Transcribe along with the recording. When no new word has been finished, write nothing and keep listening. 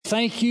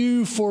Thank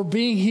you for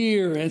being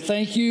here, and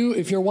thank you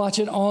if you're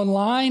watching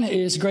online.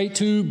 It's great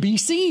to be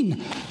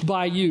seen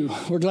by you.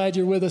 We're glad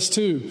you're with us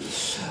too.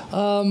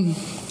 I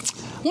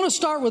want to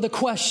start with a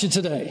question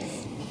today.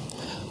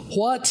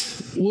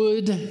 What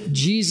would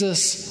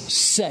Jesus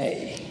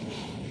say?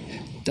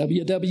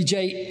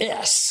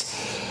 WWJS.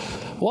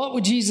 What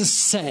would Jesus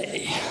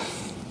say?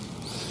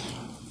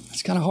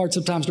 It's kind of hard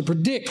sometimes to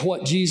predict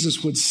what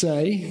Jesus would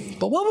say,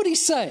 but what would he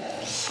say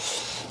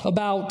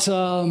about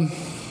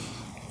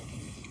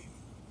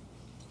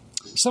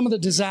some of the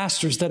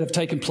disasters that have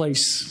taken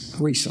place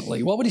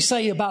recently? What would he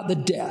say about the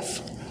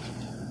death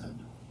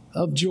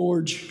of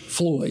George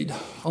Floyd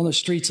on the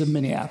streets of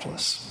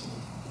Minneapolis?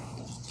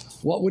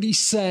 What would he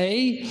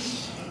say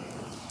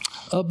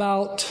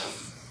about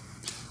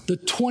the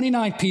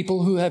 29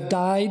 people who have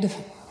died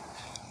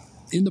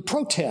in the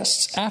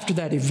protests after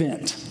that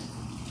event?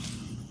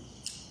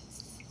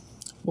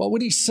 What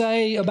would he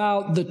say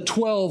about the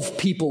 12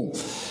 people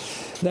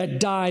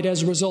that died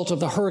as a result of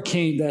the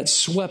hurricane that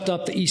swept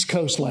up the East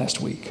Coast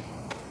last week?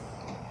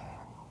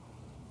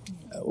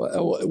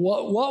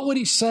 What would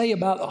he say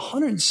about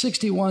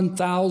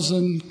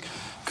 161,000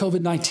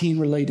 COVID-19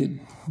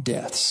 related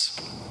deaths?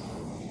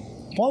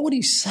 What would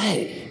he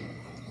say?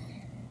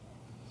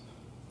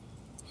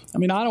 I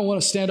mean, I don't want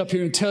to stand up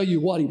here and tell you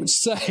what he would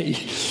say,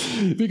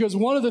 because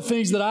one of the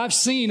things that I've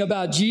seen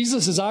about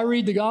Jesus as I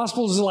read the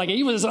Gospels is like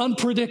he was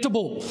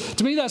unpredictable.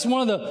 To me, that's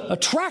one of the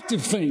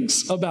attractive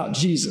things about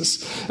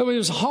Jesus. I mean, it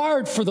was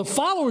hard for the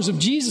followers of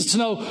Jesus to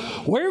know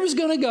where he was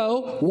going to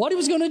go, what he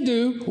was going to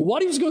do,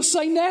 what he was going to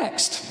say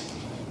next.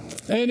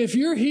 And if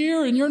you're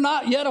here and you're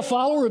not yet a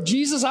follower of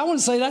Jesus, I want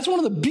to say that's one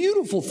of the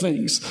beautiful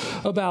things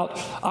about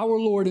our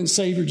Lord and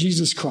Savior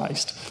Jesus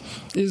Christ.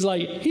 Is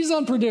like he's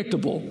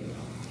unpredictable.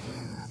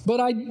 But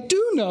I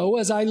do know,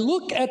 as I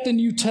look at the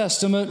New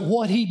Testament,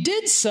 what he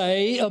did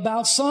say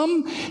about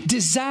some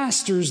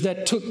disasters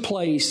that took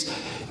place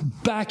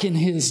back in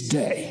his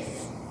day.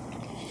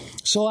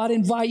 So I'd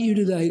invite you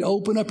today to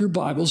open up your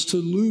Bibles to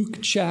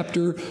Luke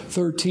chapter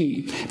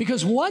 13.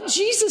 Because what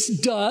Jesus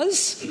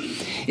does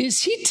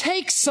is he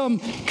takes some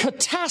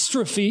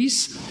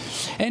catastrophes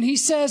and he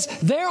says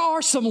there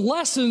are some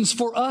lessons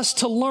for us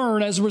to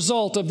learn as a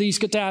result of these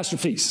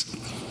catastrophes,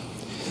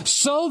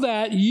 so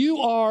that you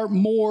are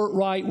more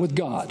right with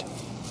God.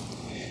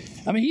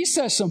 I mean, he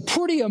says some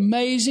pretty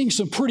amazing,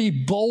 some pretty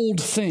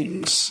bold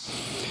things.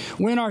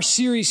 We're in our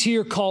series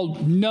here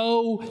called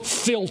No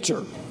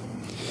Filter.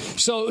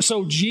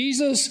 So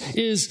Jesus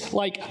is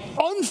like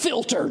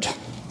unfiltered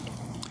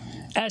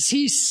as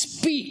he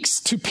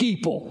speaks to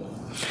people.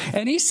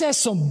 And he says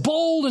some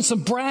bold and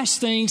some brash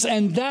things,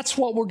 and that's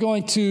what we're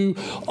going to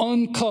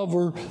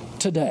uncover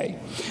today.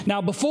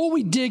 Now, before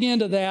we dig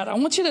into that, I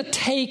want you to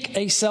take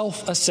a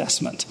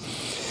self-assessment.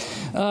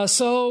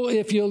 So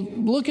if you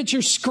look at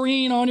your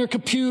screen on your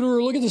computer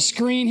or look at the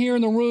screen here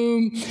in the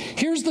room,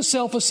 here's the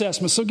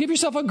self-assessment. So give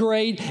yourself a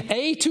grade,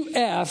 A to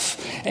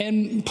F,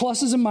 and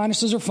pluses and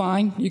minuses are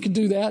fine. You can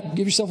do that.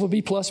 Give yourself a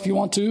B plus if you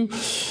want to.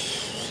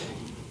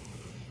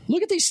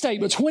 Look at these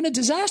statements. When a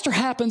disaster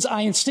happens,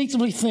 I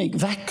instinctively think,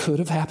 that could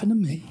have happened to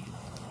me.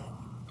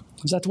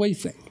 Is that the way you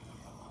think?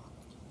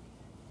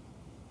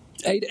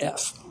 A to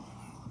F.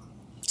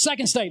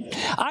 Second statement,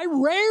 I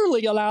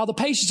rarely allow the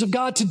patience of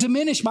God to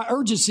diminish my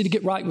urgency to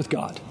get right with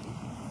God.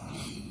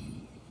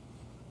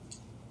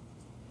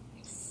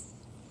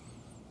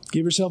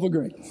 Give yourself a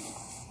grade.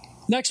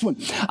 Next one,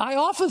 I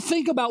often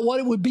think about what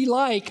it would be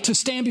like to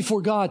stand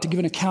before God to give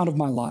an account of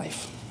my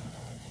life.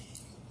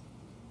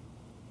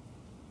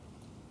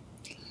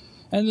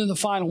 And then the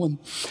final one,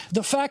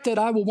 the fact that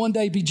I will one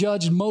day be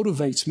judged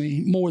motivates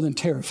me more than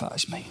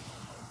terrifies me.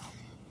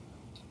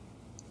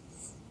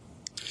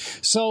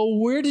 So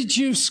where did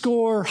you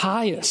score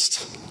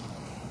highest?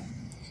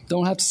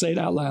 Don't have to say it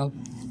out loud.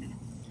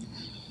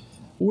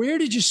 Where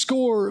did you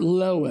score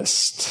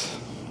lowest?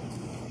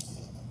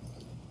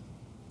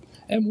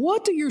 And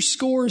what do your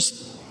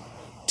scores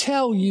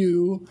tell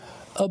you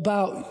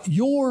about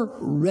your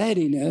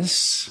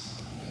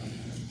readiness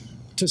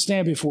to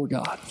stand before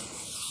God?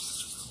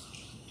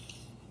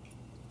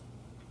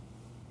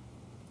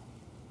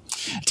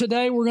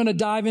 Today we're going to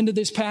dive into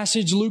this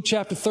passage, Luke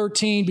chapter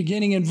 13,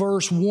 beginning in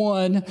verse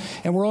 1,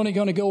 and we're only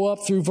going to go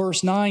up through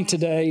verse 9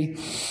 today.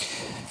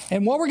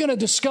 And what we're going to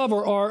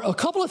discover are a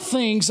couple of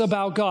things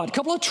about God, a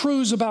couple of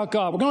truths about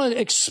God. We're going to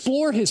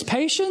explore his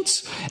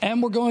patience,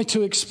 and we're going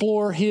to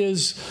explore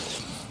his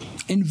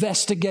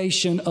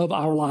investigation of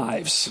our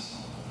lives.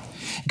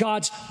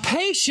 God's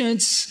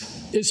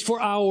patience is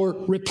for our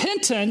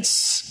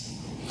repentance,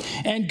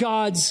 and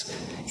God's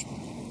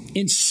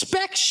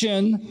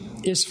inspection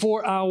is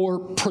for our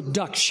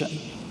production.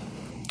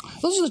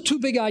 Those are the two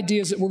big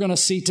ideas that we're going to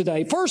see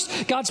today.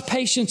 First, God's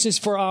patience is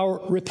for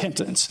our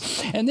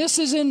repentance. And this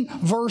is in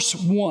verse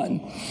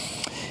 1.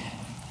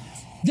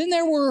 Then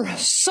there were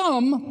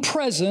some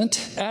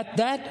present at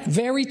that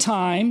very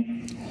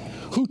time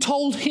who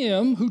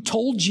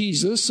told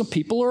Jesus, some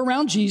people are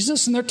around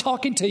Jesus, and they're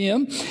talking to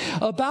him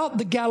about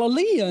the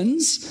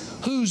Galileans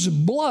whose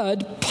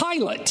blood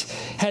Pilate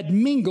had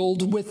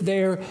mingled with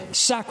their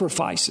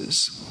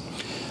sacrifices.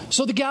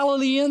 So the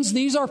Galileans,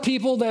 these are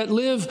people that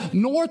live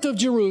north of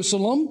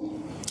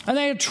Jerusalem, and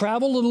they had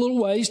traveled a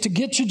little ways to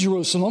get to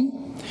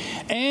Jerusalem.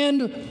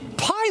 And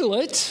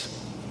Pilate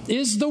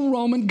is the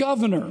Roman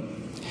governor.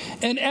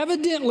 And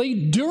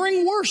evidently,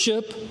 during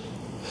worship,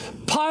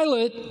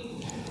 Pilate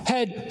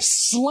had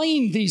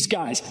slain these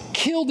guys,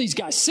 killed these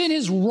guys, sent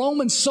his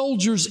Roman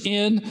soldiers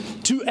in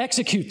to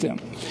execute them.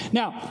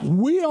 Now,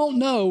 we don't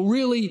know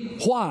really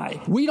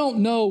why. We don't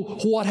know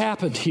what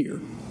happened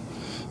here.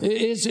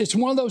 It's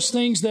one of those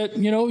things that,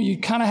 you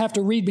kind of have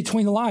to read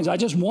between the lines. I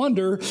just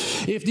wonder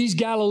if these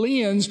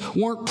Galileans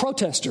weren't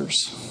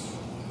protesters,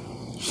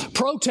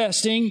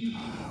 protesting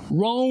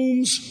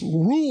Rome's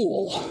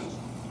rule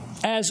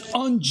as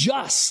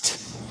unjust.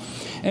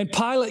 And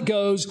Pilate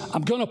goes,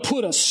 I'm going to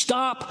put a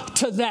stop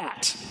to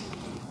that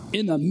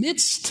in the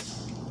midst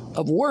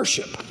of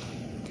worship.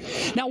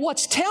 Now,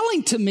 what's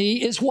telling to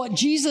me is what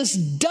Jesus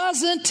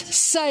doesn't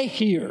say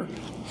here.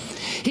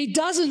 He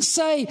doesn't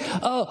say,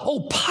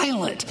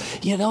 Pilate,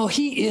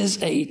 he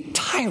is a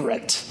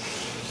tyrant.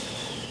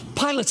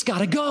 Pilate's got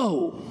to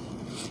go.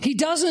 He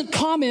doesn't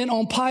comment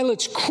on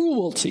Pilate's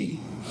cruelty.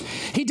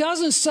 He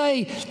doesn't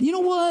say, you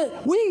know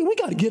what, we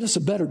got to get us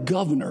a better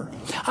governor.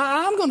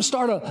 I'm going to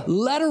start a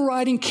letter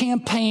writing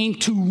campaign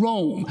to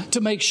Rome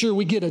to make sure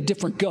we get a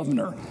different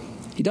governor.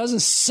 He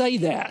doesn't say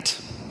that.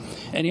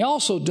 And he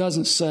also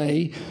doesn't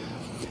say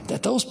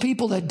that those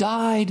people that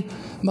died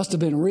must have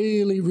been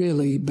really,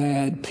 really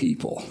bad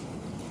people.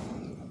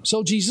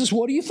 So Jesus,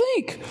 what do you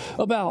think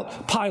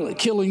about Pilate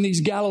killing these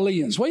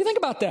Galileans? What do you think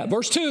about that?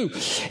 Verse 2,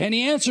 and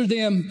he answered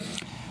them,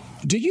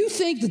 do you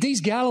think that these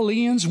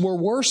Galileans were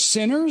worse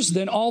sinners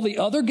than all the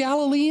other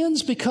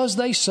Galileans because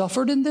they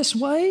suffered in this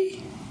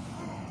way?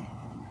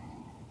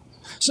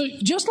 So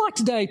just like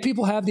today,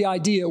 people have the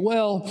idea,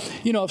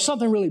 if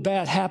something really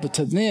bad happened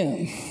to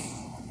them,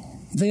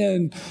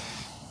 then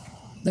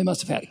they must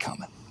have had it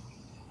coming.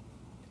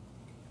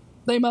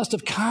 They must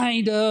have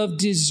kind of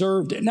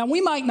deserved it. Now, we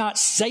might not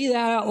say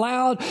that out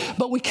loud,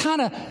 but we kind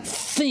of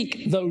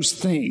think those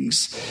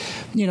things.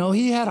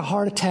 He had a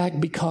heart attack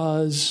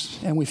because,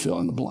 and we fill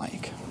in the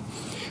blank.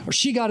 Or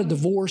she got a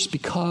divorce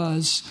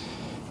because,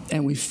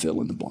 and we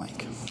fill in the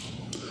blank.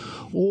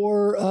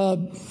 Or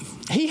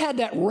he had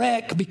that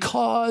wreck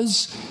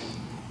because,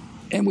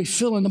 and we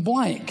fill in the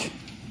blank.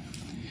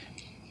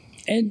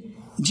 And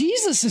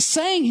Jesus is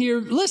saying here,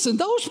 listen,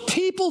 those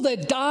people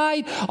that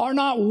died are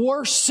not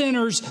worse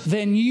sinners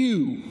than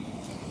you.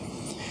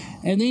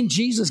 And then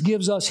Jesus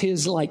gives us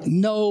his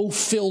no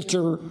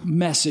filter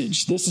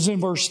message. This is in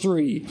verse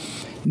 3.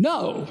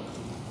 No,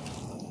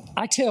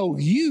 I tell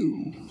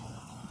you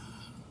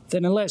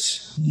that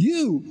unless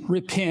you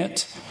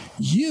repent,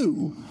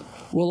 you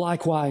will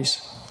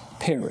likewise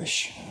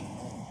perish.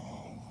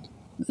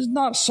 This is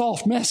not a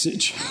soft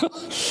message.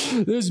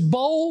 This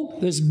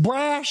bold, this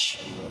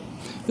brash,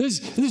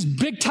 this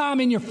big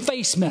time in your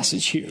face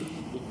message here.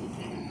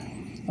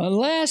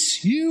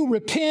 Unless you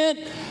repent,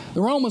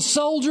 the Roman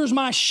soldiers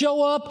might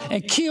show up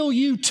and kill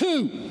you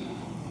too.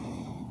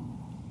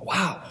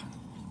 Wow.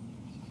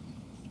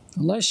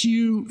 Unless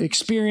you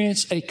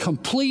experience a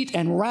complete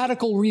and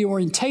radical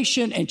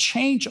reorientation and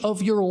change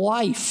of your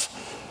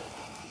life,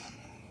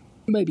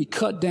 you may be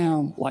cut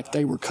down like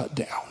they were cut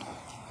down.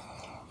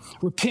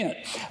 Repent.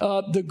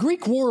 The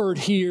Greek word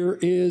here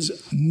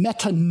is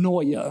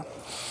metanoia.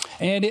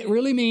 And it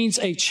really means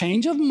a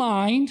change of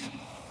mind,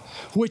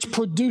 which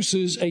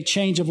produces a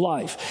change of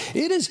life.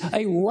 It is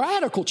a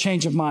radical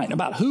change of mind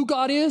about who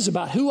God is,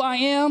 about who I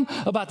am,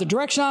 about the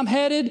direction I'm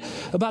headed,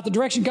 about the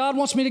direction God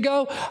wants me to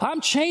go. I'm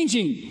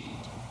changing,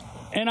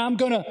 and I'm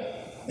going to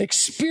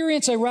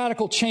experience a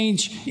radical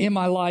change in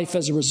my life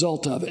as a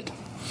result of it.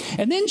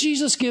 And then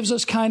Jesus gives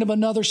us kind of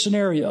another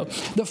scenario.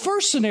 The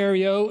first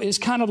scenario is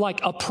kind of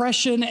like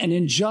oppression and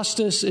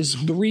injustice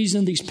is the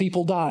reason these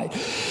people died.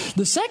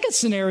 The second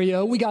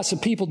scenario, we got some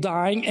people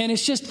dying, and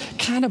it's just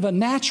kind of a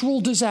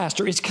natural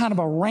disaster. It's kind of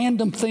a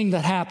random thing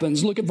that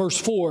happens. Look at verse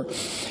 4.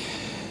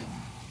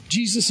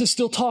 Jesus is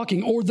still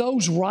talking. Or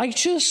those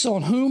righteous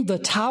on whom the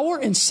tower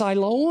in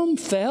Siloam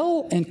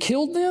fell and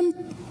killed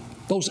them?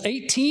 Those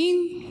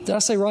 18? Did I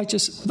say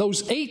righteous?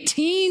 Those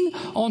 18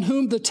 on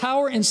whom the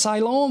tower in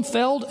Siloam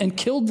fell and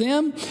killed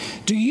them,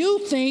 do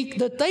you think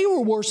that they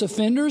were worse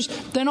offenders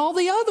than all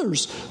the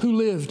others who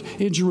lived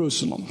in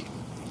Jerusalem?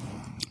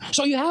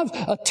 So you have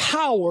a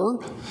tower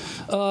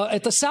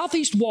at the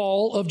southeast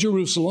wall of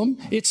Jerusalem.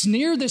 It's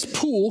near this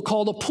pool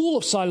called the Pool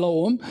of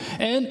Siloam,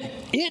 and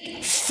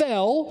it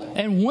fell,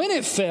 and when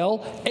it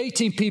fell,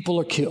 18 people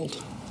are killed.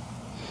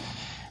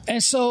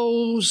 And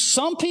so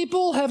some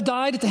people have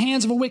died at the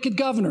hands of a wicked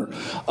governor.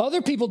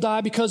 Other people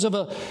die because of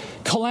a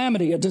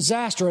calamity, a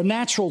disaster, a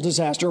natural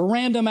disaster, a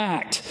random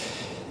act.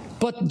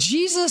 But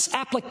Jesus'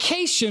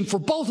 application for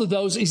both of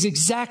those is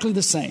exactly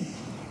the same.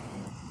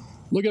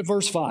 Look at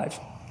verse 5.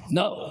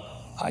 No,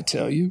 I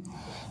tell you,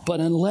 but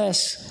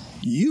unless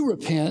you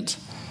repent,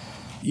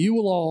 you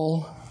will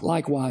all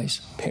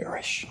likewise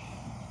perish.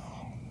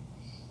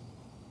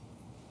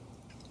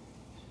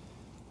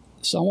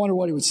 So I wonder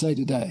what he would say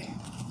today.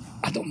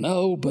 I don't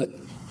know, but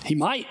he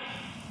might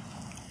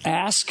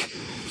ask,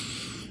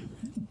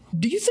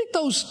 do you think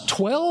those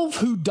 12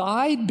 who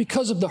died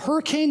because of the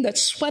hurricane that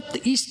swept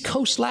the East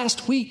Coast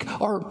last week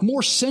are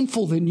more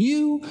sinful than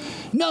you?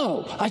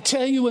 No, I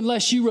tell you,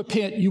 unless you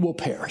repent, you will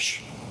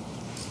perish.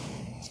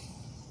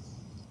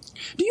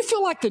 Do you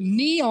feel like the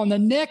knee on the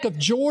neck of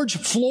George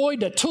Floyd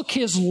that took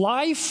his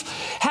life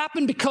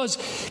happened because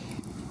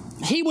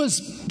he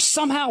was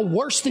somehow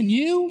worse than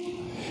you?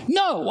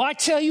 No, I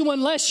tell you,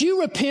 unless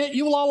you repent,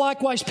 you will all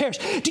likewise perish.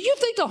 Do you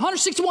think the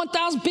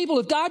 161,000 people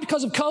who have died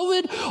because of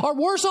COVID are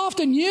worse off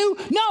than you?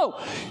 No,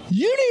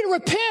 you need to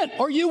repent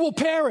or you will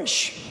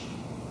perish.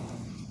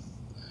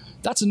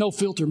 That's a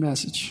no-filter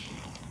message.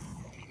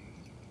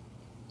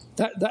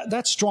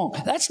 That's strong.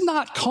 That's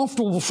not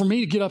comfortable for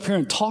me to get up here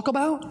and talk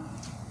about.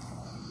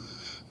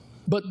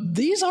 But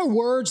these are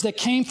words that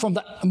came from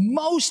the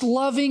most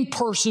loving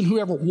person who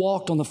ever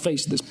walked on the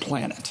face of this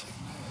planet.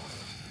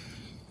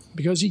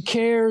 Because he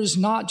cares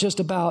not just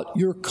about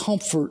your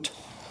comfort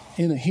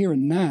in the here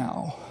and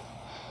now,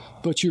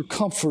 but your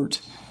comfort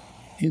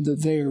in the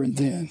there and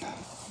then.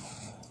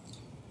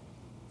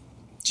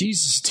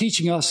 Jesus is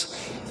teaching us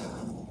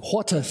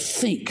what to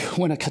think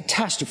when a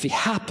catastrophe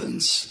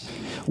happens.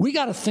 We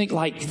got to think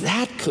like,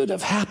 that could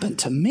have happened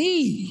to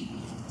me.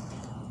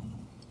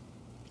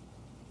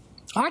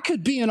 I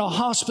could be in a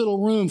hospital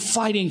room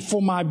fighting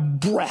for my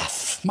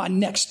breath, my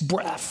next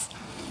breath.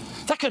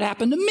 That could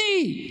happen to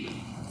me.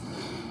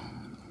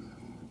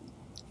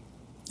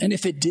 And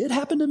if it did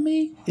happen to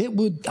me,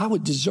 I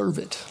would deserve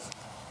it.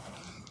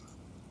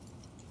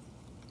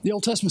 The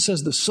Old Testament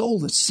says the soul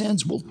that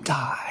sins will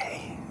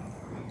die.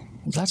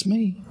 Well, that's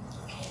me.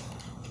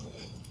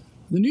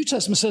 The New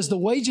Testament says the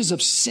wages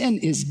of sin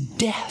is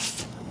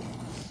death.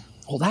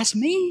 Well, that's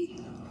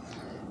me.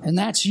 And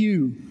that's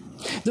you.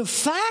 The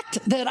fact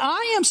that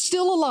I am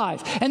still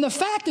alive and the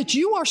fact that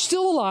you are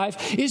still alive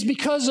is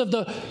because of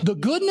the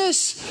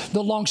goodness,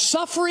 the long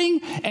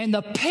suffering, and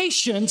the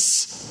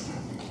patience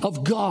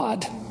of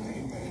God.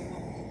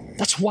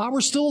 That's why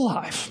we're still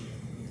alive.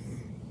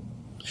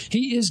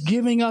 He is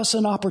giving us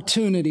an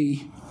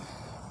opportunity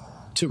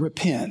to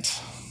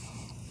repent.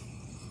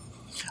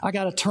 I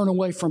got to turn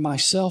away from my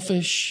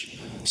selfish,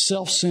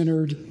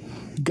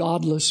 self-centered,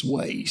 godless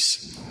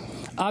ways.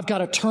 I've got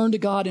to turn to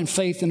God in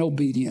faith and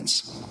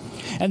obedience.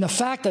 And the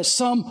fact that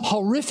some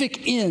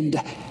horrific end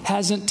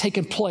hasn't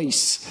taken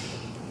place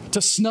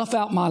to snuff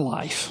out my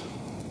life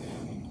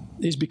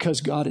is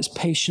because God is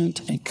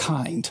patient and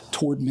kind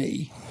toward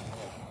me,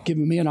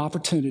 giving me an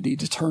opportunity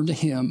to turn to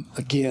Him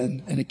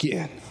again and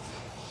again.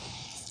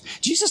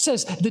 Jesus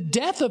says the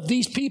death of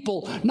these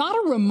people, not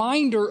a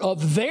reminder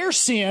of their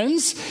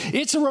sins,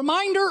 it's a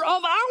reminder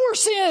of our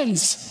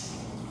sins.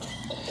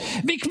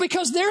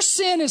 Because their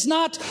sin is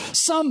not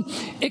some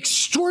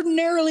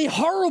extraordinarily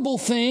horrible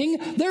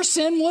thing. Their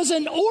sin was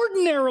an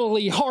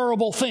ordinarily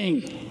horrible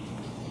thing.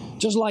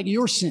 Just like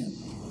your sin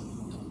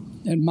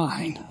and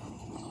mine.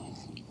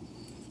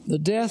 The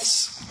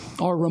deaths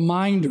are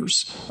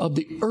reminders of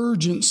the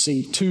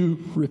urgency to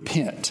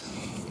repent.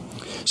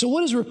 So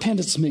what does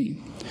repentance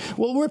mean?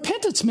 Well,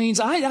 repentance means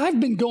I've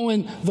been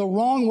going the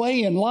wrong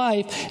way in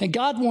life, and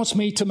God wants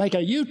me to make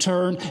a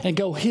U-turn and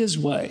go His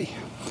way.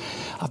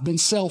 I've been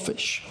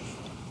selfish.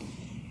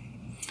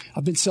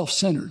 I've been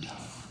self-centered.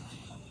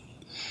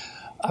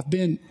 I've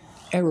been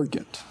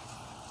arrogant.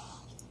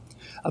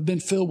 I've been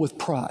filled with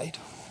pride.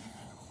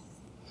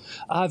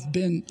 I've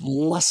been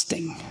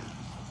lusting.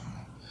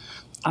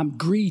 I'm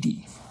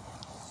greedy.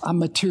 I'm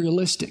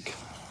materialistic.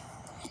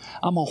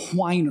 I'm a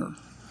whiner.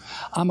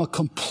 I'm a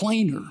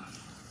complainer.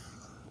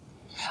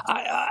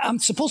 I'm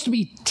supposed to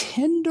be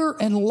tender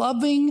and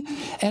loving,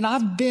 and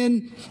I've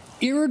been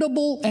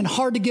irritable and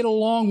hard to get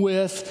along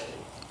with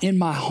in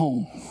my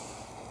home.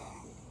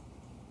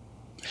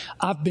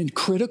 I've been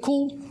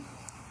critical.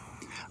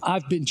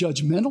 I've been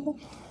judgmental.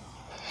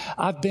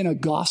 I've been a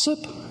gossip.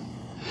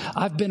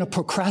 I've been a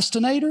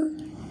procrastinator.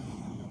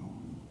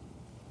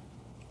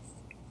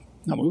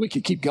 I mean, we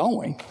could keep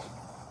going.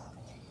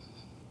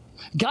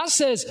 God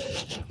says,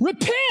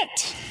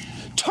 repent,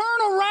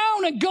 turn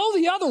around and go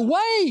the other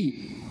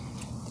way.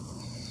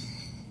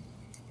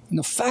 And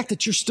the fact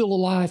that you're still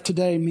alive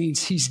today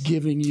means He's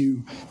giving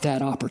you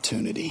that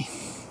opportunity.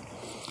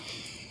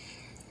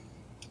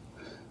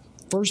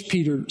 2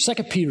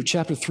 Peter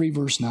chapter 3,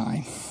 verse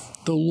 9.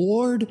 The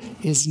Lord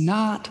is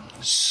not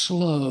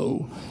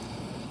slow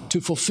to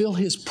fulfill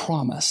His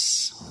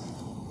promise,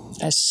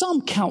 as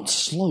some count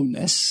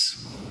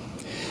slowness,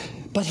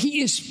 but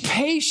He is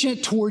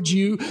patient towards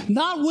you,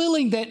 not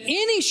willing that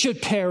any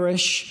should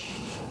perish,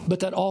 but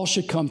that all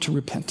should come to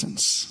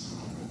repentance.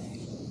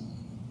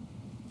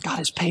 God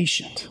is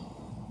patient.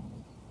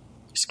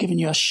 He's giving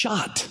you a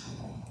shot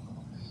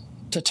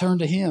to turn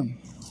to Him.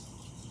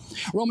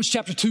 Romans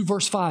chapter 2,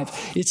 verse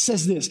 5, it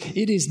says this: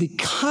 it is the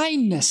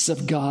kindness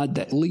of God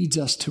that leads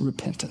us to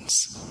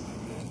repentance.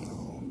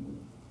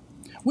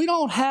 We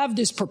don't have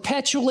this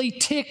perpetually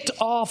ticked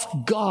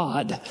off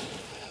God.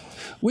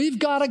 We've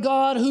got a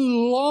God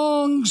who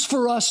longs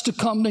for us to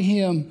come to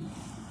Him,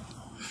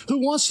 who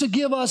wants to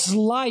give us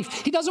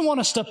life. He doesn't want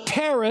us to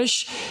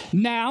perish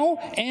now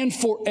and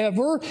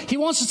forever. He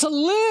wants us to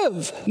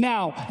live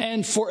now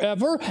and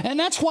forever. And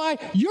that's why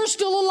you're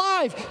still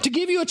alive, to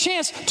give you a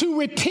chance to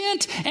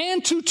repent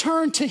and to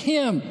turn to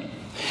Him.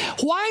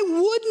 Why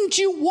wouldn't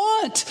you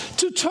want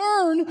to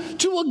turn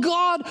to a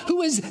God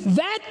who is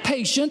that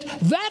patient,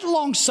 that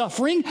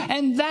long-suffering,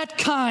 and that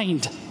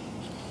kind?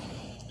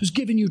 Who's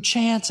given you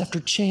chance after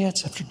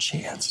chance after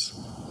chance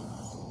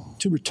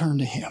to return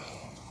to Him.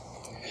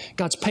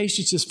 God's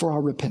patience is for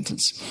our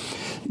repentance.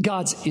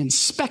 God's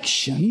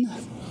inspection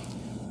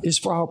is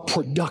for our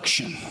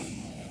production.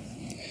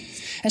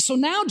 And so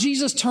now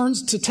Jesus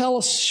turns to tell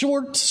a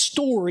short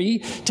story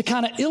to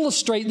kind of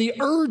illustrate the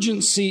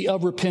urgency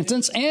of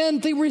repentance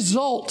and the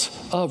result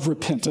of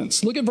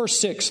repentance. Look at verse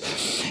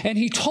 6. And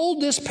He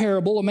told this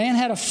parable: a man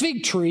had a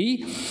fig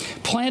tree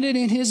planted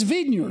in his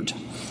vineyard,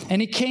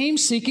 and he came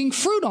seeking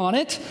fruit on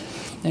it,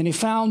 and he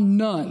found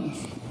none.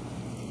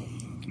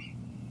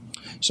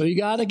 So you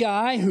got a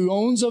guy who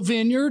owns a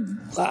vineyard,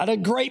 a lot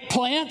of grape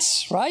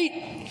plants, right?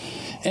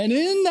 And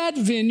in that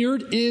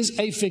vineyard is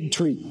a fig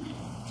tree.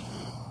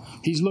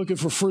 He's looking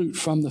for fruit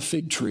from the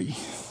fig tree.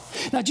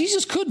 Now,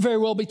 Jesus could very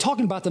well be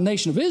talking about the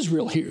nation of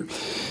Israel here,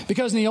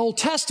 because in the Old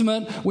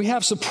Testament, we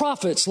have some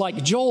prophets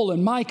like Joel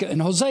and Micah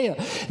and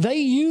Hosea. They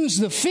use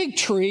the fig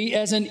tree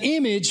as an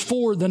image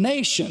for the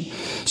nation.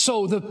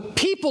 So the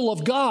people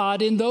of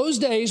God in those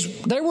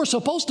days, they were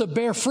supposed to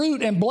bear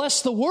fruit and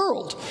bless the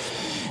world.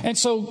 And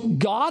so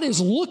God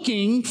is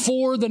looking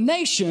for the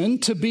nation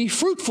to be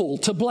fruitful,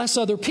 to bless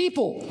other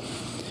people.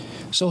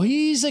 So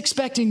He's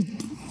expecting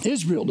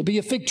Israel to be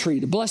a fig tree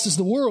that blesses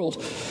the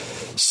world.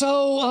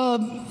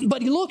 So,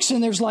 but He looks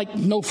and there's like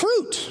no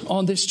fruit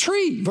on this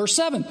tree. Verse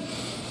 7.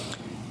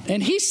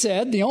 And he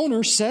said, the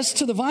owner says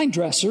to the vine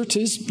dresser, to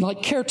his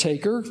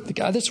caretaker, the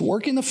guy that's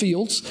working the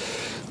fields,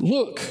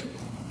 look,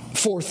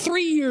 for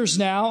 3 years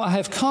now I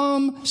have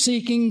come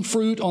seeking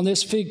fruit on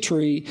this fig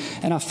tree,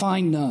 and I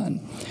find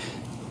none.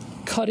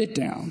 Cut it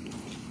down.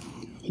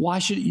 Why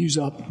should it use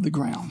up the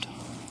ground?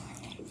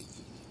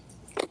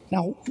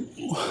 Now,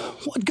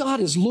 what God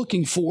is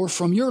looking for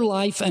from your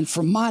life and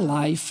from my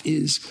life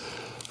is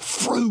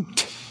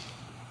fruit.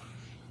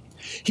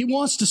 He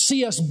wants to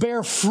see us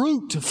bear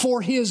fruit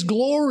for His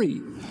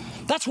glory.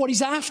 That's what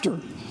He's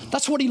after.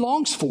 That's what He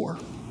longs for.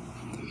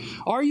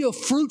 Are you a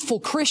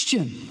fruitful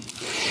Christian?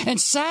 And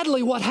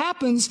sadly, what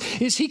happens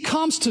is He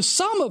comes to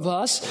some of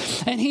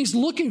us and He's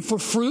looking for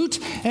fruit,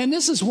 and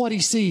this is what He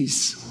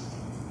sees.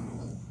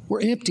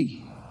 We're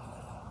empty.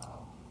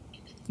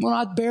 We're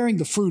not bearing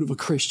the fruit of a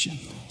Christian.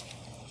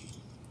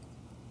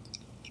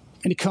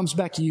 And He comes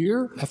back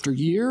year after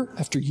year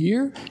after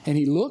year, and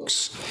He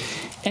looks.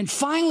 And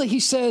finally He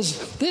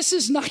says, this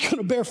is not going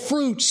to bear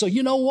fruit, so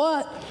you know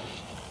what?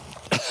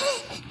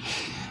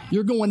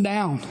 You're going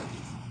down.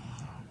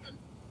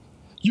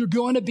 You're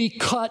going to be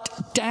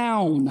cut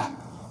down.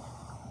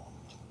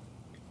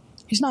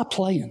 He's not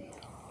playing.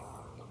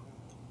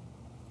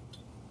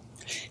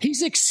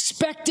 He's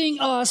expecting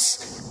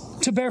us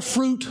to bear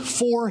fruit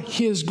for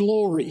His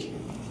glory.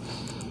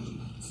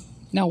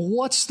 Now,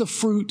 what's the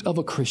fruit of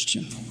a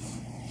Christian?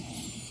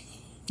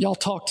 Y'all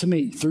talk to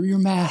me through your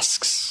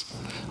masks.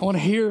 I want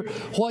to hear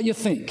what you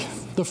think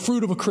the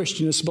fruit of a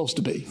Christian is supposed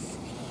to be.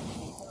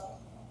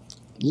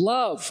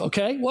 Love,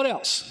 okay? What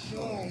else?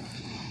 Joy.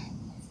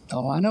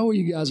 Oh, I know where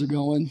you guys are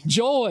going.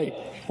 Joy.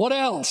 What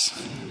else?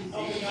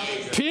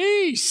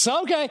 Peace.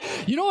 Okay.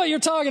 You know what you're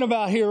talking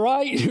about here,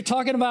 right? You're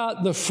talking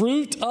about the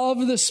fruit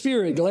of the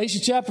Spirit.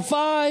 Galatians chapter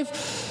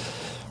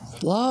 5.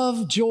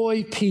 Love,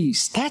 joy,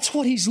 peace. That's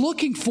what He's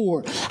looking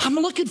for. I'm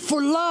looking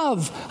for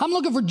love. I'm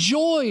looking for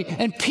joy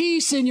and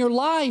peace in your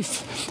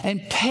life,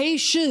 and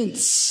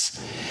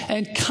patience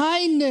and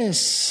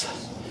kindness.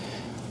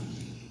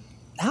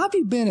 How have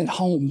you been at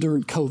home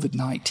during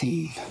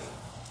COVID-19?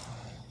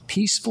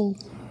 Peaceful,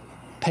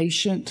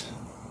 patient,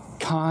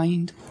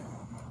 kind,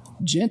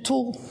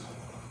 gentle.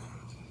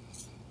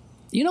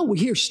 You know, we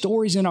hear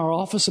stories in our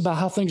office about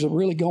how things are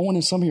really going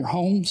in some of your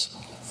homes.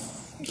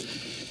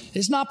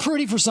 It's not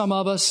pretty for some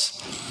of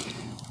us,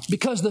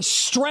 because the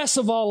stress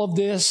of all of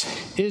this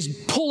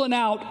is pulling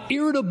out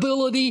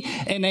irritability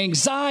and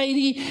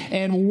anxiety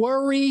and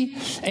worry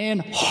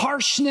and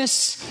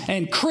harshness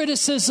and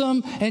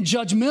criticism and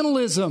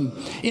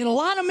judgmentalism in a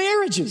lot of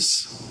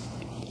marriages.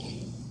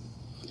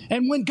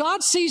 And when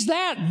God sees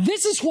that,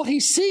 this is what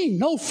He's seeing.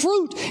 No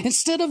fruit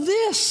instead of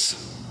this.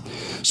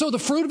 So the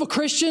fruit of a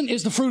Christian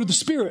is the fruit of the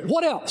Spirit.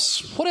 What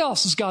else? What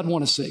else does God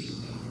want to see?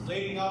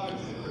 Leading others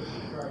to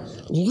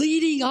Christ.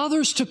 Leading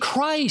others to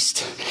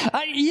Christ.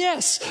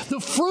 Yes,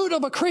 the fruit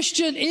of a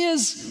Christian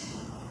is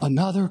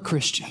another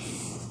Christian.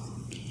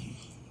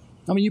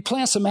 I mean, you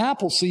plant some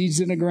apple seeds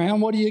in the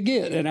ground, what do you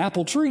get? An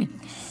apple tree.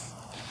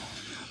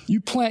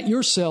 You plant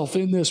yourself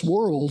in this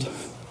world,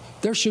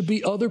 there should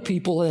be other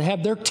people that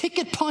have their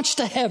ticket punched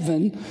to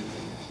heaven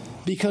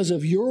because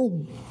of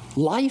your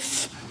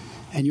life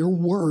and your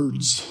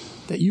words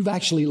that you've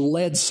actually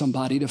led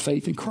somebody to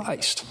faith in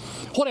Christ.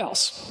 What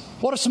else?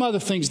 What are some other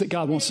things that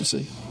God wants to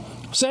see?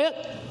 Say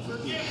it.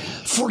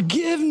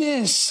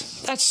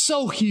 Forgiveness. That's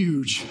so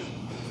huge.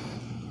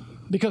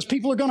 Because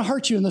people are going to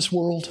hurt you in this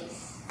world.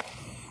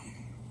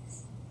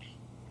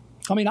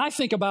 I mean, I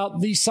think about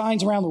these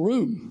signs around the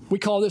room. We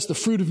call this the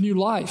fruit of new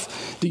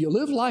life. Do you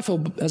live life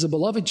as a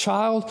beloved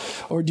child,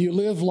 or do you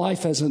live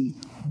life as a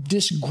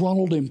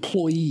disgruntled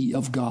employee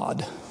of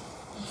God?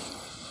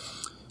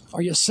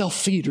 Are you a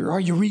self-feeder?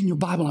 Are you reading your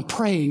Bible and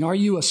praying? Are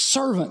you a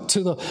servant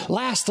to the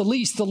last, the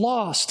least, the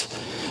lost?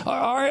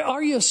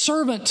 Are you a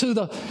servant to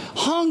the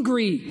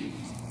hungry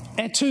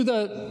and to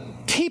the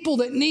people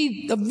that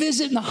need a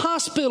visit in the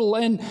hospital,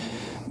 and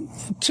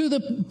to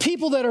the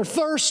people that are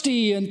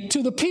thirsty, and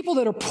to the people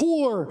that are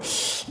poor?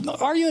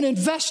 Are you an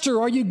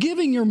investor? Are you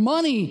giving your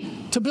money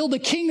to build a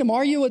kingdom?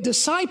 Are you a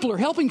discipler,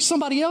 helping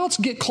somebody else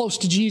get close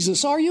to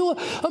Jesus? Are you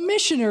a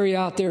missionary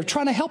out there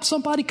trying to help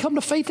somebody come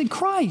to faith in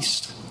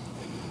Christ?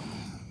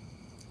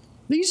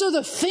 These are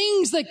the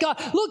things that God,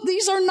 look,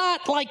 these are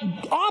not like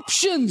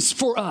options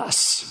for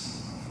us.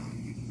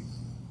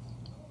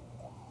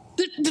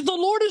 The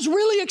Lord is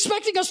really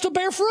expecting us to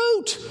bear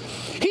fruit.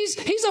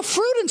 He's a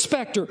fruit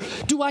inspector.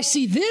 Do I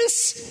see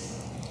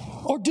this,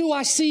 or do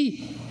I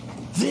see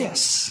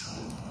this?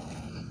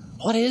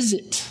 What is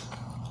it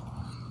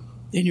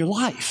in your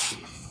life?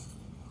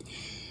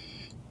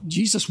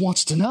 Jesus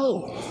wants to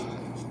know.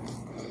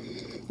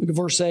 Look at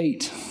verse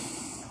 8.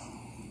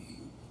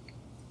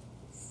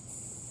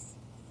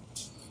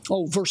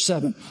 Oh, verse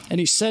 7.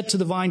 And he said to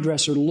the vine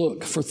dresser,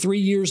 look, for 3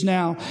 years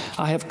now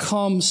I have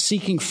come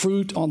seeking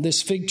fruit on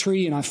this fig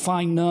tree, and I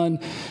find none.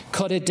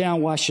 Cut it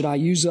down. Why should it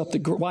use up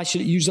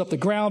the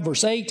ground?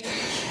 Verse 8.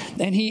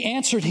 And he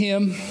answered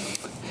him,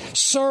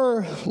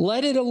 Sir,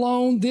 let it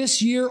alone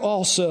this year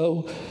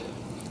also,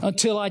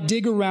 until I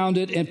dig around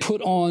it and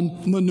put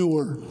on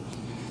manure.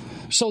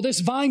 So this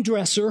vine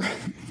dresser,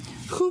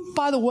 who,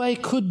 by the way,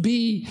 could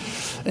be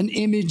an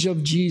image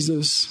of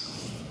Jesus,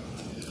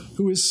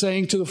 who is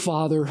saying to the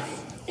Father,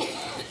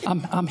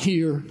 I'm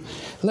here.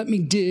 Let me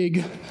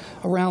dig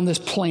around this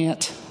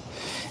plant,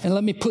 and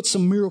let me put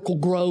some miracle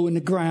grow in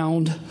the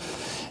ground,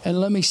 and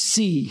let me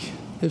see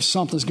if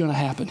something's going to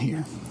happen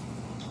here.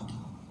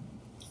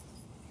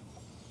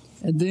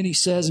 And then he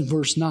says in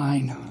verse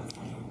 9,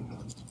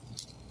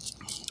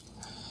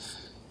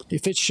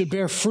 if it should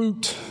bear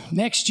fruit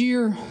next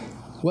year,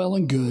 well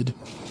and good.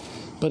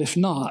 But if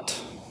not,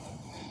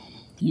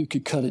 you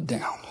could cut it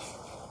down.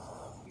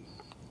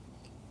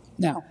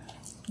 Now,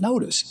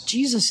 notice,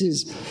 Jesus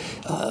is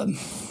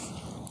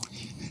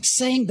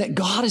saying that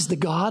God is the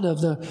God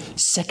of the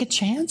second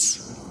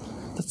chance,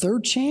 the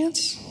third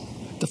chance,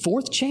 the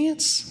fourth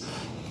chance,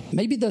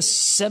 maybe the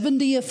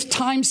 70th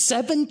times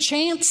 7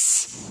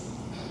 chance.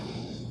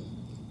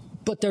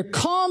 But there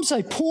comes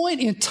a point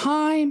in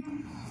time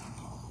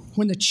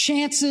when the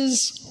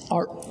chances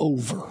are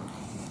over.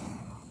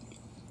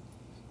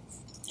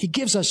 He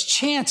gives us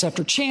chance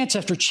after chance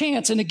after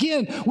chance. And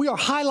again, we are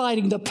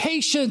highlighting the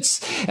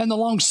patience and the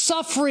long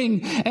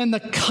suffering and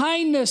the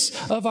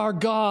kindness of our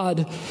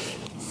God.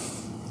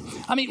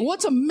 I mean,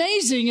 what's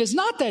amazing is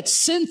not that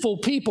sinful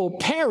people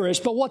perish,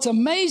 but what's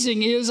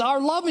amazing is our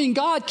loving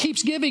God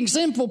keeps giving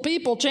sinful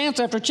people chance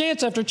after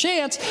chance after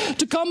chance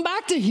to come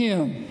back to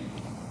Him.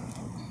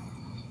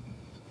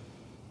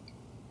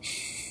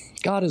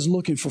 God is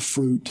looking for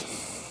fruit.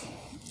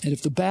 And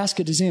if the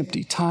basket is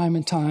empty time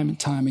and time and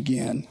time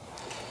again,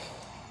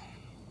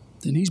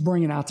 then He's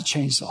bringing out the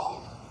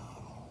chainsaw.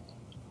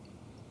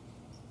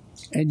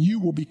 And you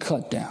will be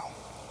cut down.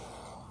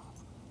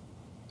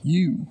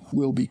 You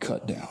will be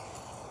cut down.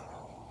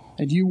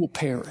 And you will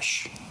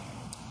perish.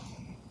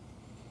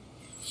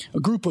 A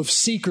group of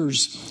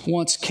seekers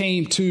once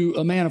came to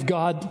a man of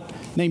God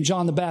named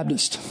John the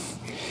Baptist.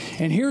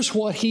 And here's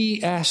what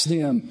he asked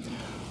them.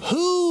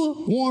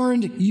 Who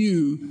warned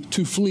you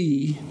to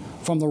flee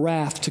from the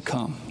wrath to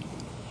come?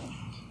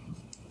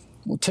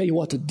 We'll tell you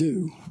what to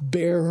do.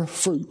 Bear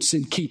fruits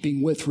in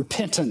keeping with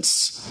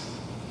repentance.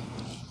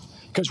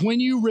 Because when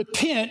you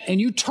repent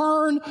and you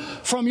turn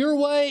from your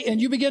way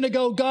and you begin to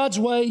go God's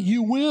way,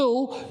 you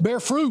will bear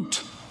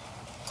fruit.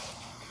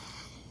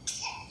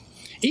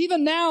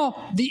 Even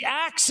now, the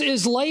axe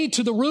is laid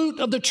to the root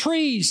of the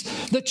trees.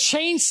 The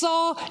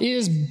chainsaw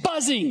is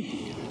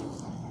buzzing.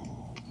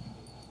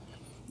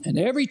 And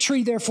every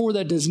tree, therefore,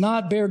 that does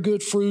not bear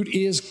good fruit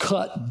is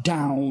cut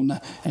down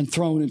and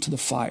thrown into the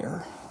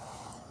fire.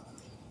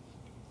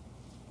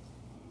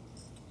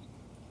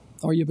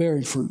 Are you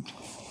bearing fruit?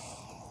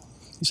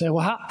 You say,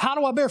 well, how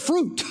do I bear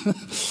fruit?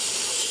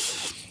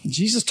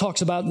 Jesus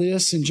talks about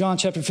this in John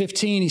chapter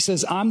 15. He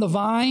says, I'm the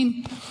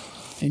vine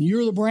and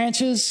you're the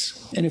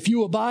branches. And if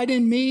you abide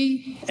in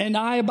me and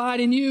I abide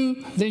in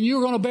you, then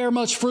you're going to bear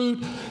much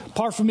fruit.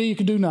 Apart from me, you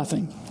can do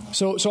nothing.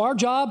 So our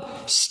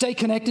job, stay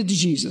connected to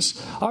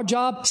Jesus. Our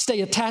job,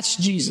 stay attached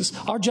to Jesus.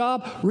 Our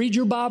job, read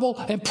your Bible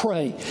and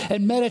pray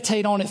and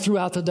meditate on it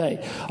throughout the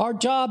day. Our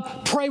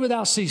job, pray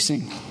without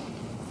ceasing.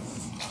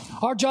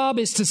 Our job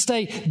is to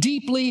stay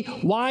deeply,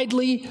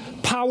 widely,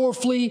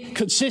 powerfully,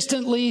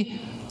 consistently,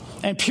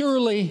 and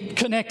purely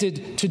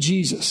connected to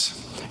Jesus.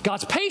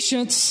 God's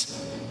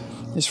patience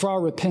is for our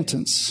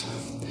repentance.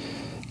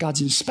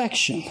 God's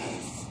inspection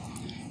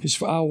is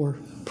for our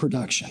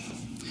production.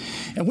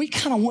 And we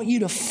kind of want you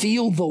to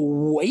feel the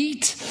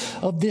weight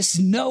of this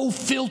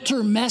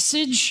no-filter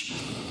message.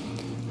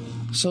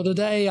 So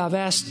today I've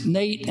asked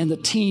Nate and the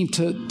team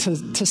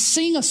to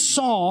sing a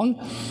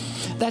song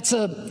that's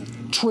a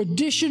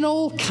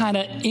traditional, kind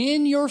of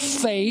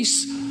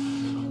in-your-face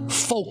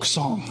folk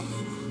song.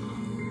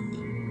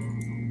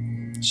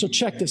 So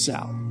check this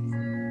out.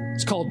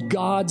 It's called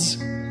God's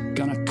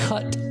Gonna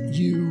Cut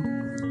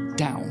You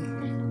Down.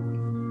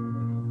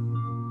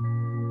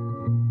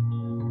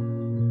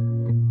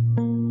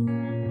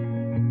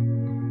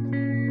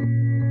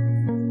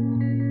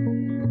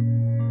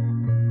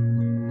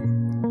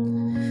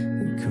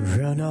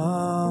 Run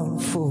on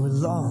for a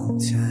long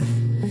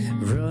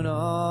time. Run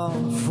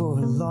on for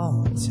a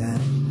long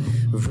time.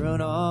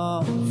 Run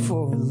on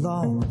for a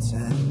long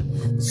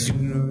time.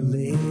 Sooner or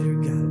later,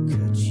 gotta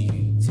cut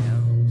you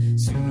down.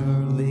 Sooner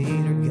or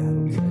later,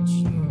 gotta cut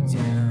you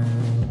down.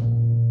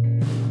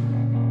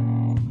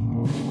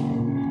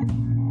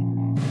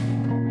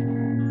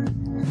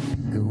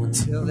 Go and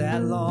tell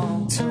that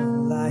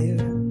long-tongued liar.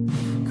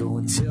 Go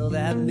and tell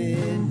that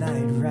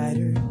midnight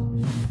rider.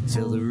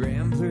 Tell the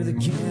rambler, the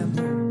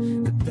gambler,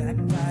 the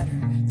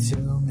backbiter. Tell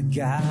him that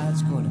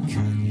God's gonna cut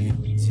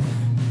him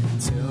down.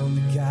 Tell him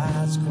that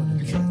God's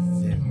gonna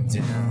cut them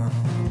down.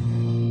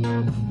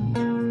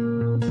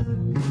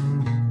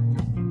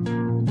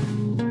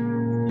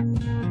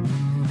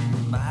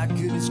 My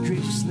goodness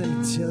gracious, let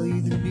me tell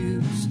you the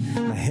news.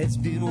 My head's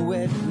been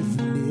wet with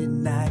the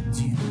midnight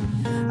dew.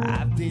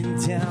 I've been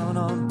down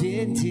on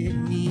bended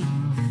knee,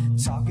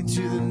 talking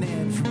to the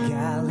man from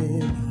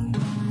Galilee.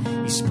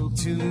 He spoke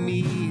to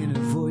me in a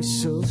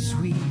voice so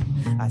sweet,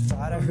 I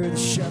thought I heard the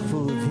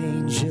shuffle of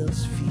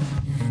angels' feet.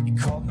 He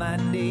called my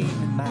name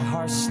and my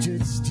heart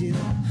stood still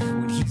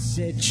when he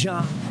said,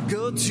 John,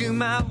 go to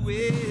my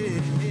will.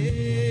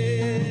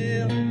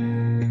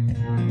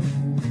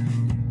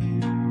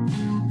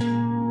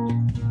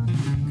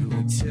 Go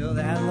and tell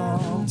that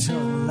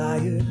long-tongued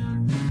liar.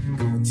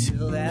 Go and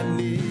tell that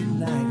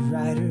midnight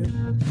rider.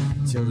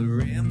 Tell the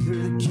rambler,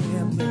 the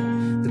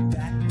gambler, the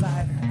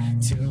backbiter.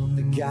 Tell him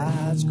that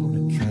God's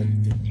gonna cut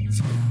them down.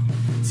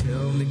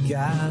 Tell him that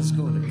God's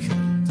gonna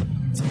cut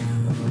them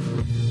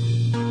down.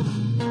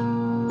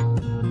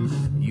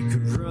 You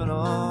could run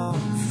on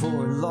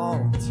for a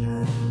long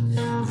time.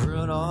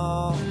 Run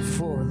on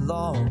for a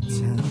long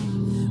time.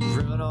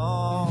 Run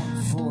on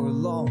for a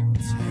long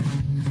time.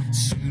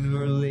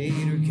 Sooner or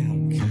later,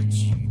 gotta cut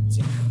you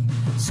down.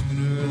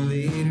 Sooner or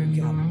later,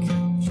 gotta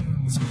cut you down.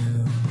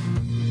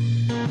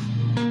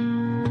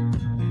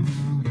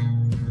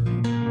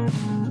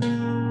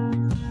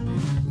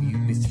 You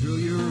may throw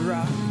your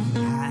rock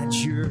and hide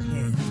your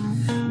hand,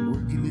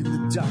 working in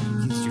the dark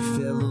against your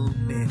fellow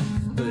man.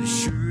 But as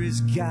sure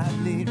as God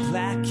made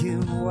black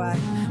and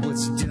white,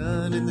 what's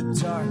done in the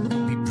dark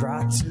will be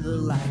brought to the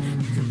light.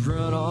 You can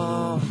run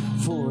on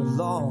for a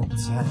long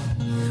time.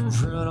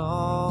 Run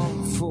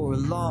on for a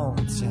long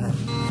time.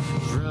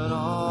 Run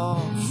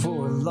on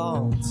for a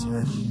long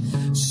time.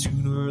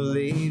 Sooner or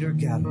later,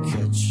 gotta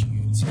cut you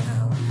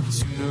down.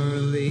 Sooner or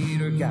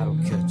later, gotta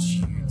cut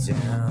you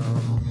down.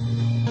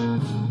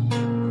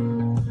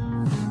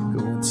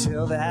 Go and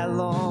tell that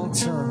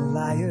long-tongued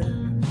liar.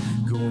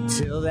 Go and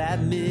tell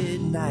that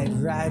midnight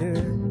rider.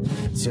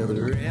 Tell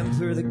the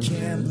rambler, the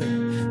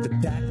gambler, the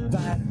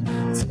backbiter.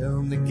 Tell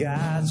him that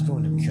God's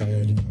gonna cut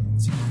him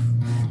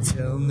down.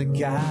 Tell him that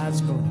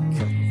God's gonna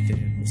cut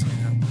them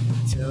down.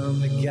 Tell him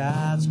that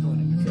God's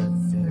gonna cut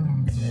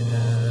them down.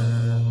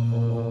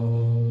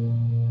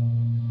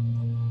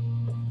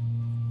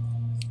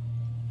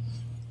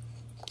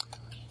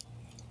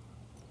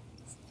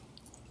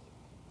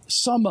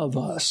 Some of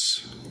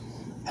us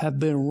have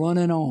been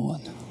running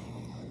on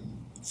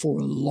for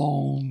a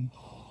long,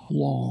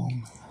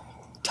 long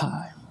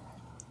time.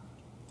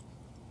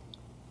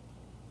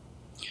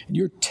 And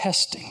you're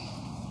testing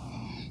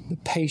the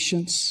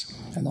patience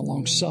and the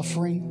long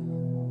suffering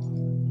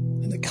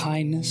and the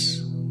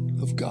kindness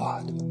of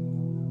God.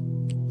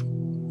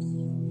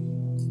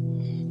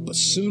 But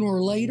sooner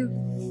or later,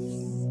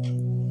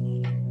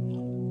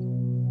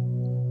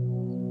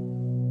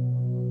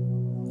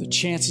 the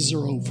chances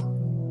are over.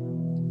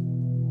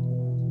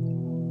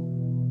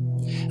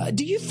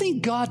 Do you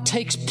think God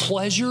takes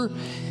pleasure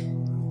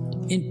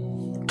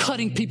in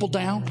cutting people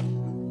down?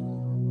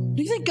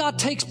 Do you think God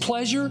takes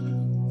pleasure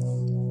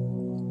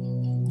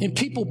in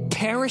people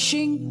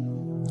perishing?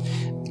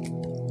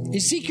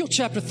 Ezekiel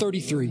chapter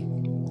 33.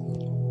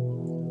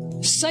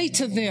 Say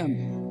to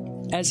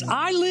them, as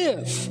I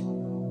live,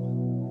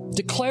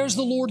 declares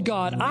the Lord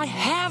God, I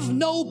have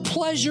no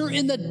pleasure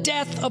in the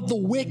death of the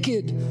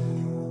wicked,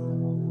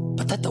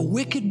 but that the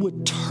wicked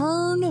would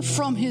turn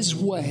from his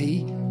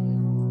way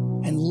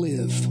and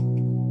live.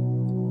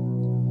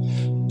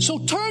 So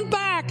turn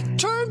back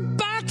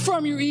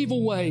from your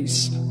evil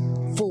ways.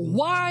 For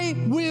why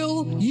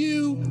will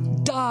you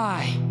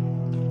die?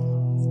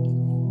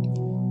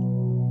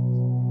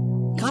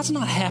 God's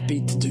not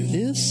happy to do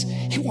this.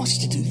 He wants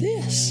to do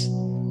this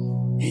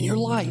in your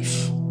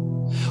life.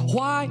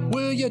 Why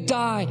will you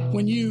die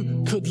when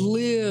you could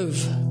live?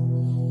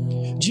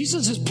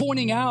 Jesus is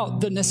pointing out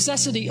the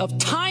necessity of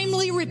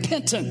timely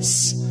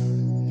repentance.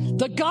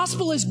 The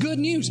gospel is good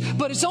news,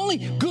 but it's only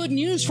good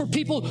news for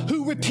people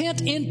who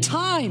repent in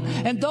time.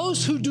 And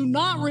those who do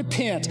not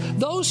repent,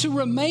 those who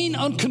remain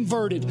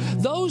unconverted,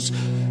 those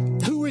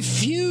who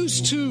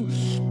refuse to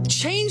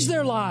change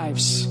their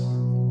lives,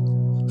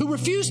 who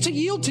refuse to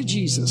yield to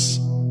Jesus,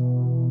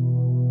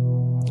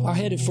 are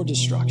headed for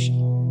destruction.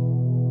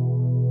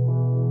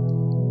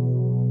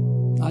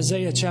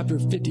 Isaiah chapter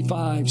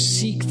 55,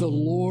 seek the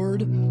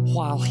Lord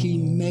while he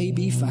may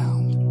be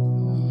found,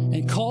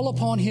 and call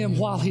upon him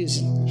while he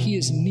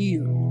is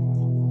near.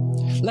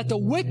 Let the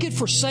wicked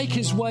forsake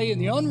his way,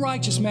 and the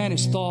unrighteous man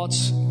his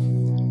thoughts.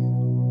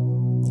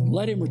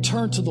 Let him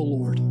return to the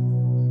Lord,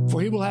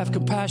 for he will have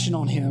compassion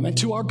on him, and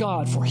to our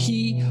God, for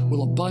he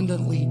will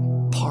abundantly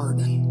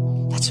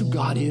pardon. That's who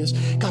God is.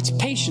 God's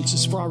patience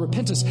is for our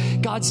repentance.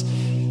 God's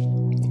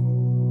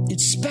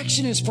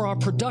inspection is for our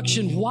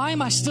production. Why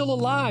am I still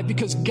alive?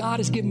 Because God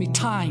has given me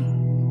time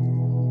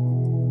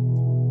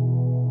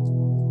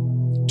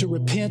to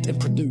repent and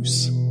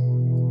produce.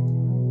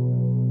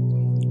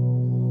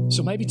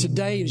 So maybe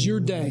today is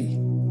your day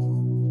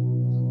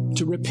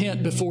to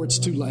repent before it's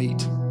too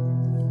late.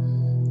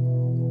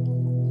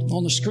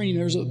 On the screen,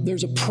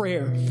 there's a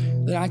prayer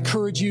that I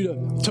encourage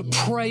you to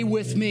pray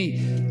with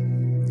me.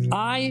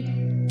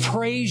 I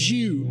praise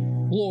you,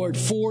 Lord,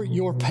 for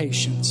your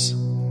patience.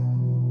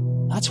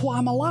 That's why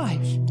I'm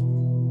alive.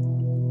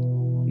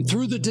 And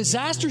through the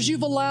disasters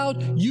you've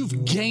allowed,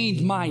 you've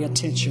gained my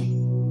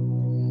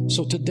attention.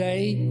 So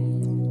today,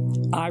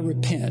 I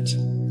repent.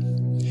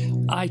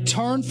 I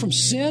turn from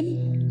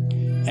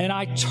sin and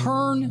I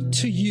turn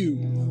to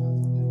you.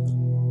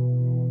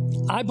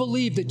 I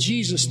believe that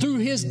Jesus, through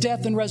his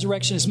death and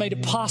resurrection, has made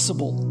it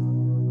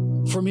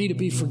possible for me to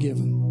be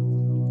forgiven.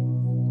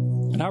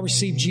 And I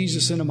receive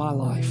Jesus into my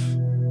life.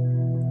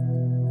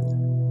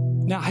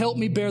 Now help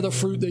me bear the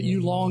fruit that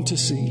you long to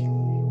see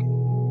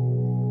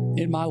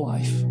in my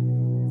life.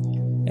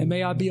 And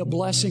may I be a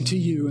blessing to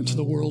you and to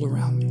the world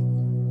around me.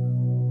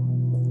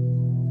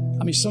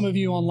 I mean, some of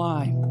you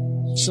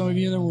online, some of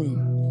you in the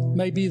room,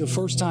 may be the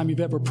first time you've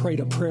ever prayed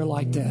a prayer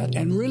like that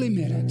and really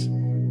meant it.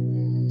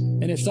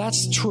 And if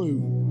that's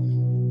true,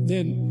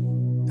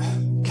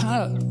 then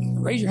kind of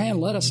raise your hand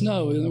and let us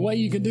know. And the way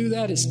you can do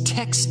that is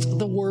text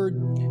the word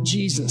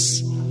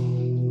Jesus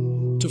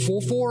to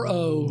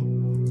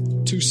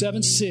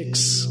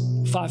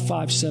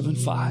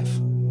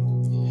 440-276-5575.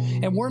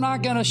 And we're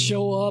not going to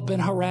show up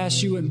and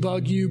harass you and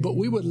bug you, but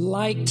we would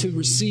like to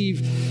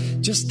receive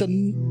just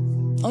the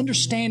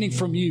understanding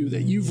from you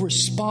that you've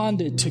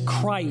responded to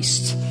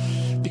Christ,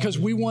 because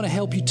we want to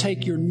help you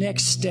take your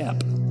next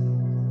step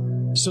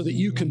so that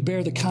you can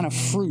bear the kind of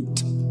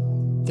fruit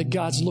that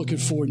God's looking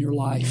for in your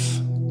life.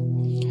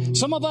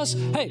 Some of us,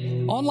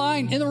 hey,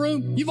 online, in the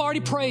room, you've already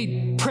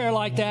prayed prayer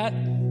like that,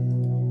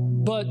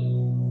 but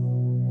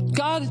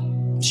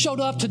God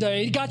showed up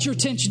today, got your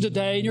attention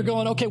today, and you're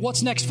going, okay,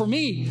 what's next for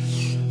me?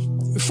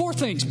 4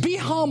 things. Be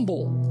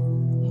humble.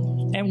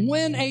 And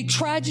when a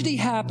tragedy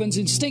happens,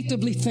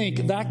 instinctively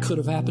think, that could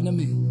have happened to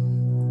me.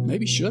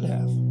 Maybe should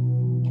have.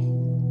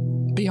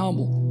 Be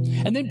humble.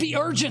 And then be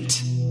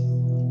urgent.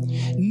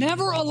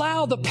 Never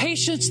allow the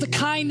patience, the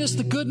kindness,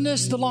 the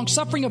goodness, the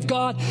long-suffering of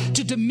God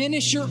to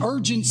diminish your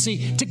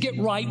urgency to get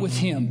right with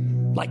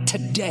him, like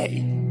today.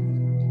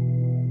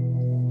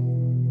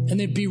 And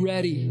then be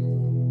ready.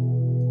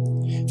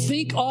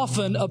 Think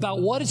often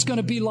about what it's going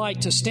to be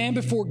like to stand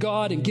before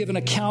God and give an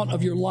account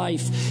of your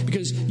life,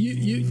 because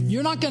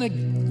you're not going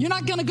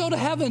to go to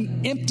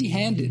heaven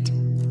empty-handed.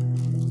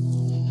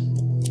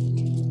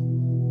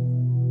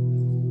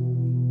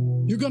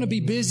 You're going to be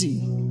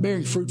busy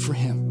bearing fruit for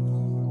him.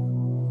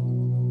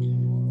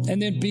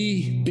 And then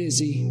be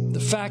busy. The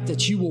fact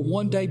that you will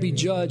one day be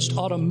judged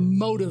ought to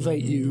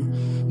motivate you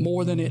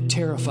more than it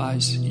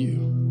terrifies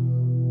you.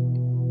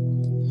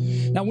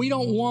 Now, we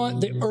don't want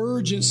the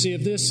urgency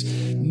of this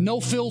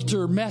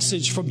no-filter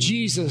message from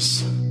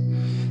Jesus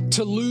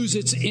to lose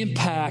its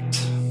impact.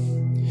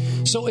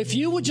 So if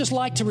you would just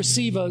like to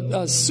receive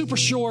a super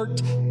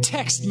short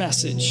text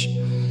message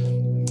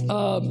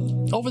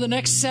over the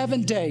next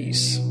 7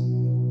 days,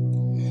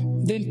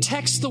 then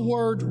text the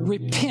word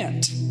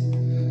repent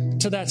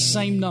to that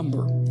same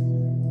number.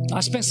 I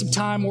spent some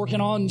time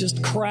working on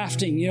just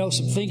crafting,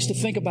 some things to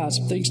think about,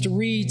 some things to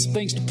read, some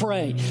things to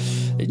pray.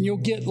 And you'll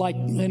get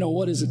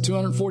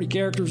 240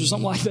 characters or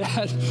something like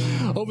that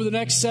over the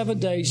next 7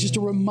 days, just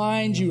to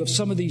remind you of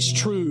some of these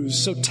truths.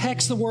 So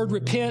text the word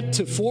repent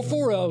to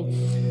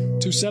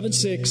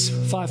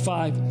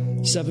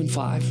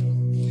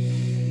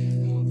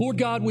 440-276-5575. Lord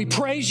God, we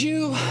praise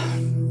you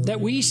that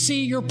we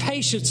see your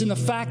patience in the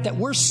fact that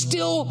we're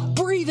still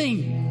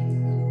breathing.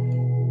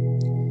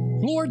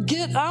 Lord,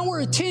 get our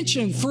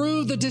attention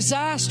through the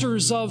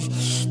disasters of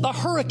the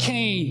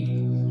hurricane,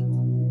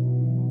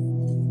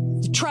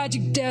 the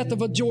tragic death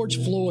of a George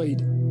Floyd,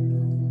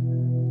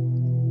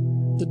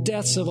 the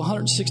deaths of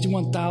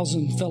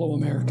 161,000 fellow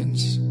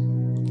Americans.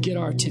 Get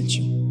our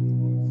attention.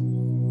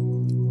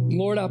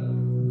 Lord, I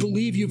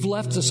believe you've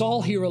left us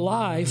all here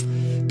alive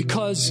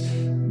because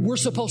we're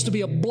supposed to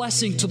be a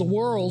blessing to the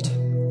world.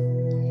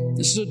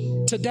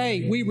 So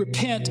today we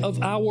repent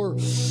of our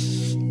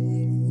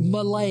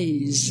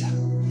malaise,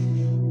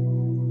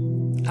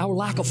 our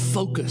lack of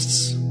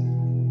focus,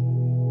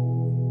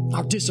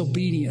 our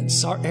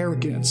disobedience, our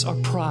arrogance, our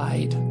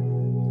pride,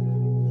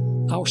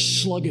 our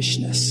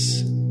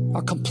sluggishness,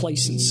 our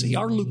complacency,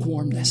 our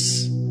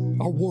lukewarmness,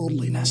 our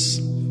worldliness.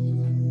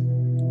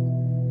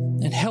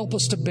 And help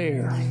us to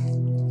bear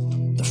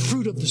the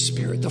fruit of the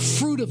Spirit, the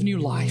fruit of new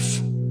life.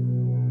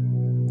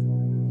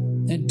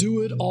 And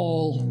do it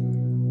all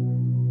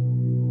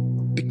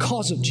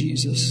because of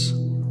Jesus,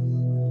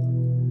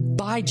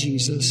 by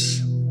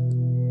Jesus,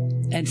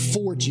 and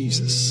for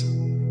Jesus.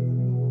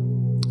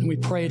 And we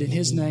pray it in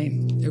His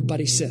name.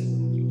 Everybody said,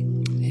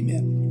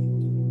 amen.